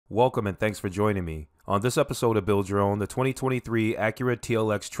Welcome and thanks for joining me. On this episode of Build Your Own, the 2023 Acura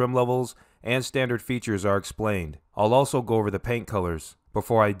TLX trim levels and standard features are explained. I'll also go over the paint colors.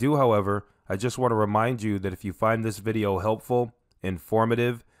 Before I do, however, I just want to remind you that if you find this video helpful,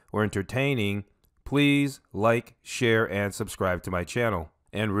 informative, or entertaining, please like, share, and subscribe to my channel.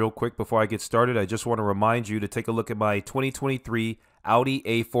 And real quick before I get started, I just want to remind you to take a look at my 2023 Audi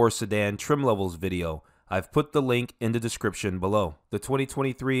A4 Sedan trim levels video. I've put the link in the description below. The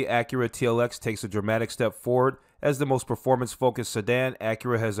 2023 Acura TLX takes a dramatic step forward as the most performance-focused sedan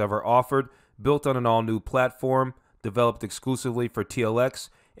Acura has ever offered, built on an all-new platform, developed exclusively for TLX,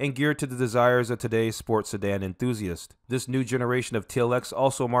 and geared to the desires of today's sports sedan enthusiast. This new generation of TLX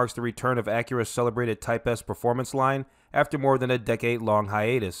also marks the return of Acura's celebrated Type S performance line after more than a decade-long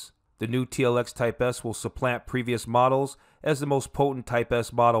hiatus. The new TLX Type S will supplant previous models as the most potent Type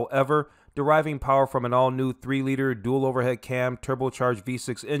S model ever, deriving power from an all-new 3-liter dual overhead cam turbocharged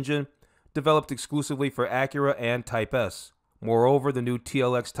V6 engine developed exclusively for Acura and Type S. Moreover, the new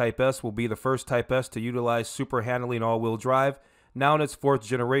TLX Type S will be the first Type S to utilize super handling all-wheel drive, now in its 4th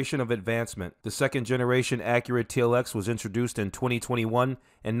generation of advancement. The 2nd generation Acura TLX was introduced in 2021,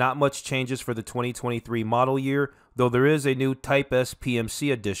 and not much changes for the 2023 model year, though there is a new Type S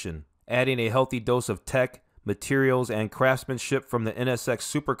PMC Edition, adding a healthy dose of tech, materials, and craftsmanship from the NSX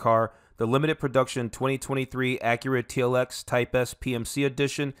supercar. The limited production 2023 Acura TLX Type S PMC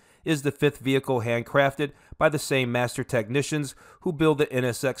Edition is the 5th vehicle handcrafted by the same master technicians who build the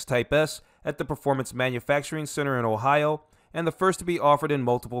NSX Type S at the Performance Manufacturing Center in Ohio, and the first to be offered in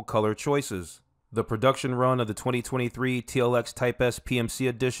multiple color choices. The production run of the 2023 TLX Type S PMC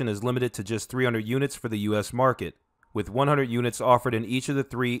Edition is limited to just 300 units for the US market, with 100 units offered in each of the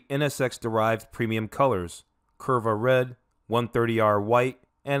 3 NSX-derived premium colors: Curva Red, 130R White,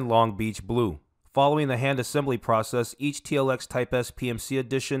 and Long Beach Blue. Following the hand assembly process, each TLX Type S PMC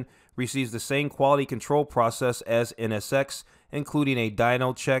Edition receives the same quality control process as NSX, including a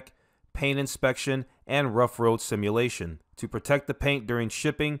dyno check, paint inspection, and rough road simulation. To protect the paint during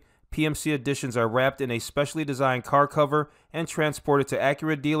shipping, PMC Editions are wrapped in a specially designed car cover and transported to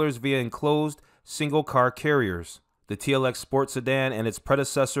Acura dealers via enclosed single-car carriers. The TLX Sport Sedan and its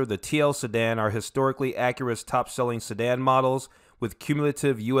predecessor, the TL Sedan, are historically Acura's top-selling sedan models, with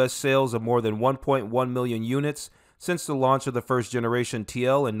cumulative U.S. sales of more than 1.1 million units since the launch of the first-generation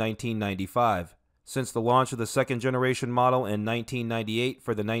TL in 1995. Since the launch of the second-generation model in 1998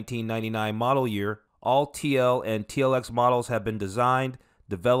 for the 1999 model year, all TL and TLX models have been designed,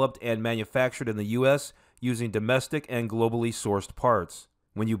 developed, and manufactured in the U.S. using domestic and globally sourced parts.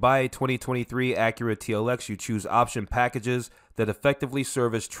 When you buy a 2023 Acura TLX, you choose option packages that effectively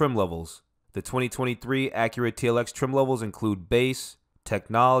serve as trim levels. The 2023 Acura TLX trim levels include Base,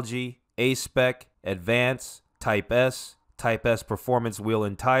 Technology, A-Spec, Advance, Type S, Type S Performance Wheel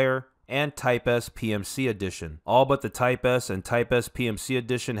and Tire, and Type S PMC Edition. All but the Type S and Type S PMC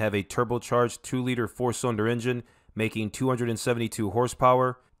Edition have a turbocharged 2-liter 4-cylinder engine making 272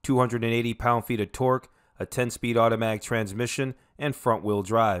 horsepower, 280 pound-feet of torque, a 10-speed automatic transmission, and front-wheel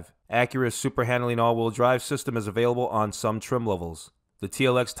drive. Acura's super handling all-wheel drive system is available on some trim levels. The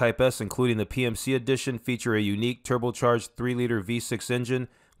TLX Type S, including the PMC Edition, feature a unique turbocharged 3-liter V6 engine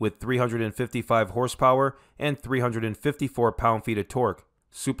with 355 horsepower and 354 pound-feet of torque.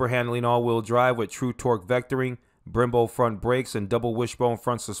 Super handling all-wheel drive with true torque vectoring, Brembo front brakes, and double wishbone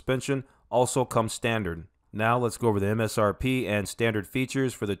front suspension also comes standard. Now let's go over the MSRP and standard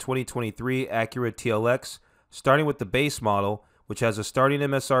features for the 2023 Acura TLX, starting with the base model, which has a starting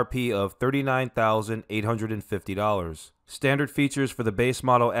MSRP of $39,850. Standard features for the base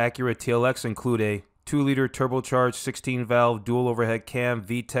model Acura TLX include a 2-liter turbocharged 16-valve dual overhead cam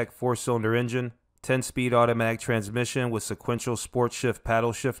VTEC 4-cylinder engine, 10-speed automatic transmission with sequential sport shift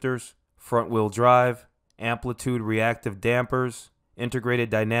paddle shifters, front-wheel drive, amplitude reactive dampers, integrated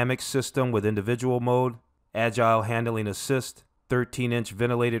dynamics system with individual mode, agile handling assist, 13-inch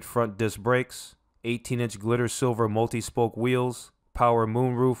ventilated front disc brakes, 18-inch glitter silver multi-spoke wheels, power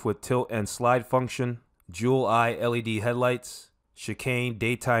moonroof with tilt and slide function, dual eye LED headlights, chicane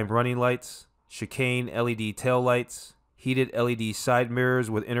daytime running lights, chicane LED tail lights, heated LED side mirrors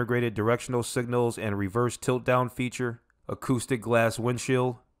with integrated directional signals and reverse tilt down feature, acoustic glass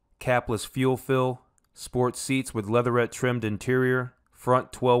windshield, capless fuel fill, sport seats with leatherette trimmed interior,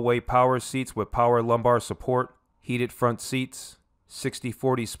 front 12-way power seats with power lumbar support, heated front seats,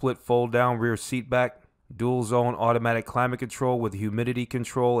 60/40 split fold-down rear seat back, dual-zone automatic climate control with humidity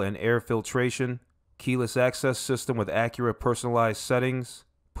control and air filtration, keyless access system with Acura personalized settings,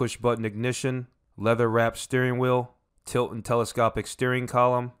 push-button ignition, leather-wrapped steering wheel, tilt and telescopic steering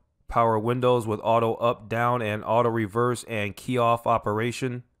column, power windows with auto up, down, and auto reverse and key off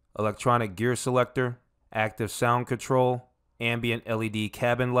operation, electronic gear selector, active sound control, ambient LED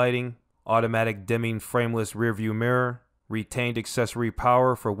cabin lighting, automatic dimming frameless rearview mirror, retained accessory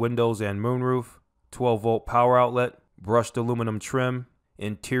power for windows and moonroof, 12-volt power outlet, brushed aluminum trim,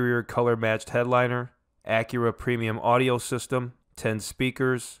 interior color-matched headliner, Acura premium audio system, 10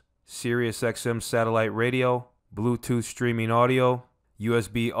 speakers, Sirius XM satellite radio, Bluetooth streaming audio,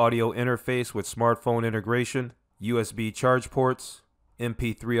 USB audio interface with smartphone integration, USB charge ports,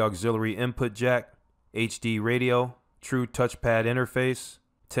 MP3 auxiliary input jack, HD radio, true touchpad interface,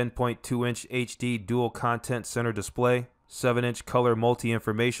 10.2-inch HD dual content center display, 7-inch color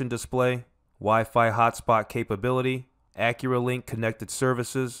multi-information display, Wi-Fi hotspot capability, Acura Link connected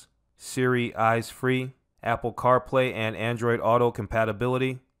services, Siri eyes free, Apple CarPlay and Android Auto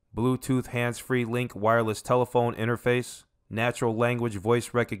compatibility, Bluetooth hands-free link wireless telephone interface, natural language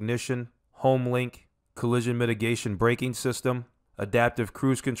voice recognition, home link, collision mitigation braking system, adaptive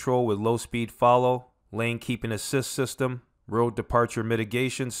cruise control with low-speed follow, lane keeping assist system, road departure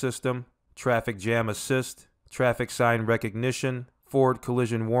mitigation system, traffic jam assist, traffic sign recognition, forward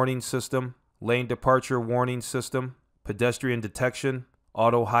collision warning system, lane departure warning system, pedestrian detection,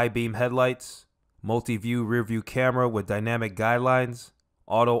 auto high beam headlights, multi-view rear-view camera with dynamic guidelines,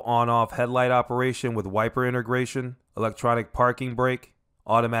 auto on-off headlight operation with wiper integration, electronic parking brake,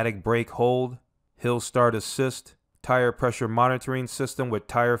 automatic brake hold, hill start assist, tire pressure monitoring system with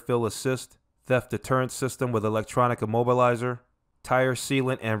tire fill assist, theft deterrent system with electronic immobilizer, tire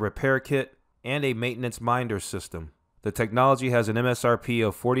sealant and repair kit, and a maintenance minder system. The technology has an MSRP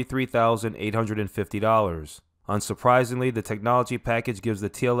of $43,850. Unsurprisingly, the technology package gives the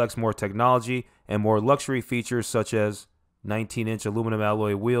TLX more technology and more luxury features such as 19-inch aluminum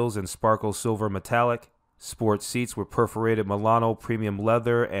alloy wheels in sparkle silver metallic, sport seats with perforated Milano premium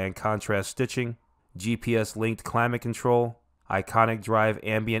leather and contrast stitching, GPS-linked climate control, iconic drive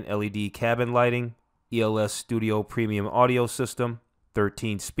ambient LED cabin lighting, ELS Studio premium audio system,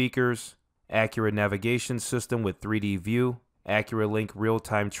 13 speakers, Acura navigation system with 3D view, Acura Link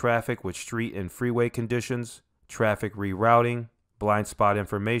real-time traffic with street and freeway conditions, traffic rerouting, blind spot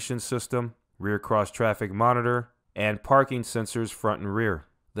information system, rear cross traffic monitor, and parking sensors front and rear.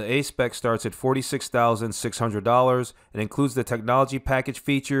 The A-Spec starts at $46,600 and includes the technology package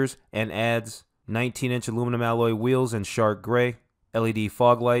features and adds 19-inch aluminum alloy wheels in shark gray, LED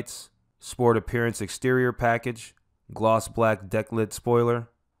fog lights, sport appearance exterior package, gloss black deck lid spoiler,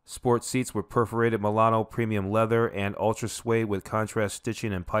 sport seats with perforated Milano premium leather and ultra suede with contrast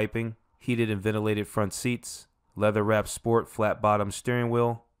stitching and piping, heated and ventilated front seats, leather wrapped sport flat bottom steering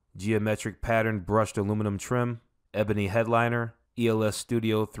wheel, geometric patterned brushed aluminum trim, ebony headliner, ELS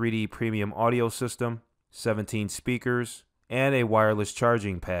Studio 3D premium audio system, 17 speakers, and a wireless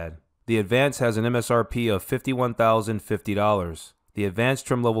charging pad. The Advance has an MSRP of $51,050. The Advanced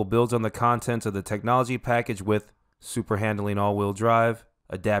trim level builds on the contents of the technology package with super handling all-wheel drive,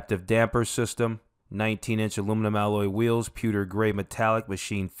 adaptive damper system, 19-inch aluminum alloy wheels, pewter gray metallic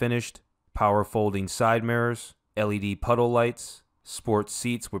machine finished, power folding side mirrors, LED puddle lights, sport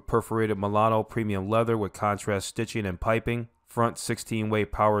seats with perforated Milano premium leather with contrast stitching and piping, front 16-way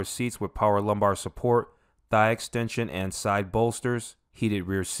power seats with power lumbar support, thigh extension and side bolsters, heated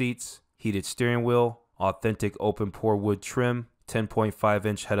rear seats, heated steering wheel, authentic open pore wood trim,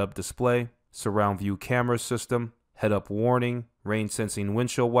 10.5-inch head-up display, surround view camera system, head-up warning, rain-sensing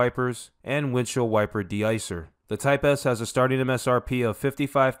windshield wipers, and windshield wiper de-icer. The Type S has a starting MSRP of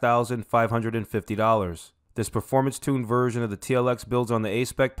 $55,550. This performance-tuned version of the TLX builds on the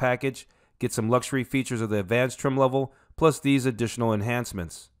A-Spec package, gets some luxury features of the Advanced trim level, plus these additional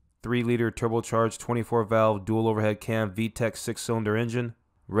enhancements. 3-liter turbocharged 24-valve dual overhead cam VTEC 6-cylinder engine,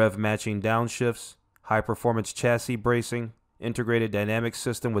 rev matching downshifts, high-performance chassis bracing, integrated dynamic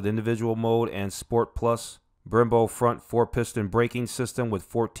system with individual mode and Sport Plus, Brembo front 4-piston braking system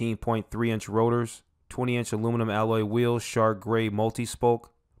with 14.3-inch rotors, 20-inch aluminum alloy wheels, shark gray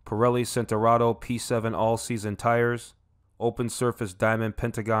multi-spoke, Pirelli Centenato P7 all-season tires, open surface diamond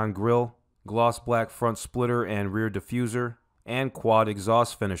pentagon grille, gloss black front splitter and rear diffuser, and quad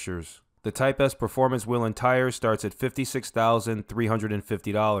exhaust finishers. The Type S performance wheel and tires starts at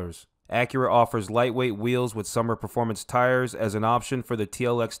 $56,350. Acura offers lightweight wheels with summer performance tires as an option for the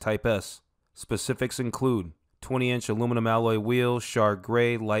TLX Type S. Specifics include 20-inch aluminum alloy wheels, shark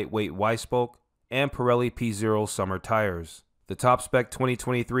gray lightweight Y-spoke, and Pirelli P0 summer tires. The top spec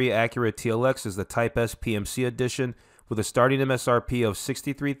 2023 Acura TLX is the Type S PMC Edition with a starting MSRP of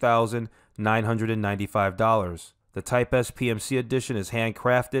 $63,995. The Type S PMC Edition is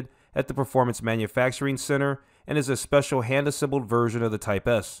handcrafted at the Performance Manufacturing Center and is a special hand-assembled version of the Type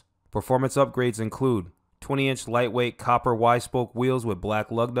S. Performance upgrades include 20-inch lightweight copper Y-spoke wheels with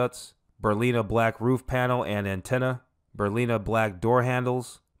black lug nuts, Berlina black roof panel and antenna, Berlina black door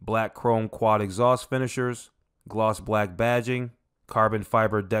handles, black chrome quad exhaust finishers, gloss black badging, carbon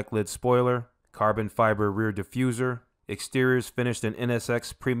fiber deck lid spoiler, carbon fiber rear diffuser, exteriors finished in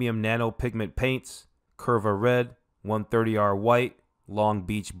NSX premium nano pigment paints, Curva red, 130R white, Long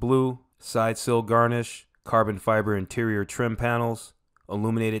Beach blue, side sill garnish, carbon fiber interior trim panels,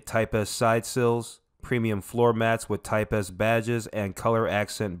 illuminated Type S side sills, premium floor mats with Type S badges and color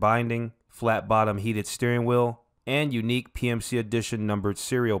accent binding, flat bottom heated steering wheel, and unique PMC Edition numbered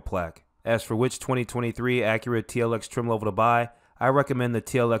serial plaque. As for which 2023 Acura TLX trim level to buy, I recommend the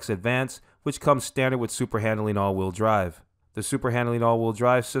TLX Advance, which comes standard with super handling all-wheel drive. The super handling all-wheel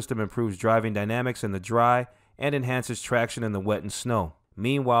drive system improves driving dynamics in the dry and enhances traction in the wet and snow.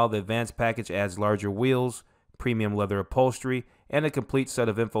 Meanwhile, the Advance package adds larger wheels, premium leather upholstery, and a complete set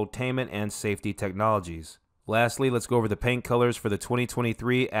of infotainment and safety technologies. Lastly, let's go over the paint colors for the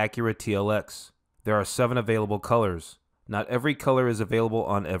 2023 Acura TLX. There are 7 available colors. Not every color is available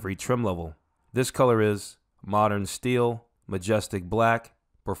on every trim level. This color is Modern Steel, Majestic Black,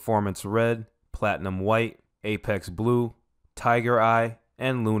 Performance Red, Platinum White, Apex Blue, Tiger Eye,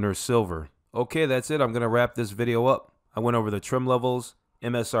 and Lunar Silver. Okay, that's it. I'm going to wrap this video up. I went over the trim levels,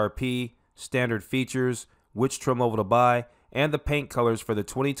 MSRP, standard features, which trim level to buy, and the paint colors for the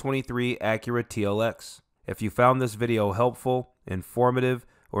 2023 Acura TLX. If you found this video helpful, informative,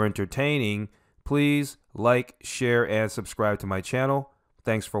 or entertaining, please like, share, and subscribe to my channel.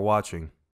 Thanks for watching.